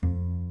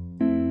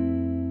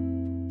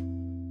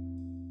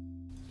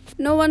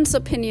No one's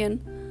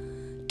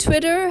opinion.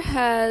 Twitter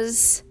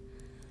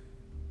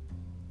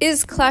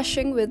is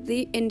clashing with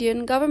the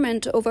Indian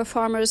government over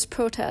farmers'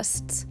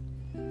 protests.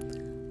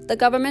 The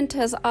government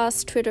has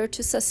asked Twitter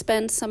to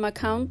suspend some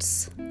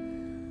accounts,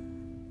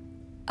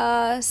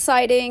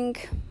 citing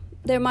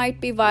there might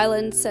be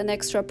violence and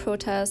extra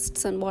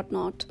protests and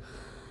whatnot.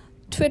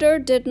 Twitter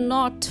did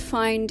not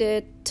find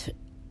it,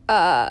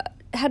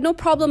 had no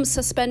problem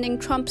suspending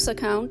Trump's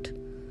account.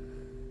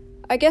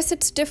 I guess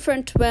it's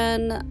different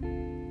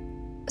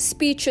when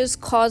speech is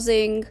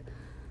causing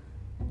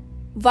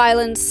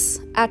violence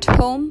at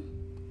home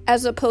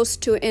as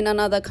opposed to in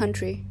another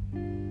country.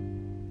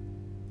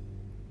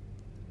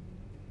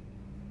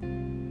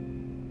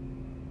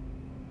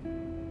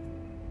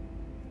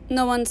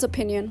 No one's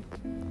opinion.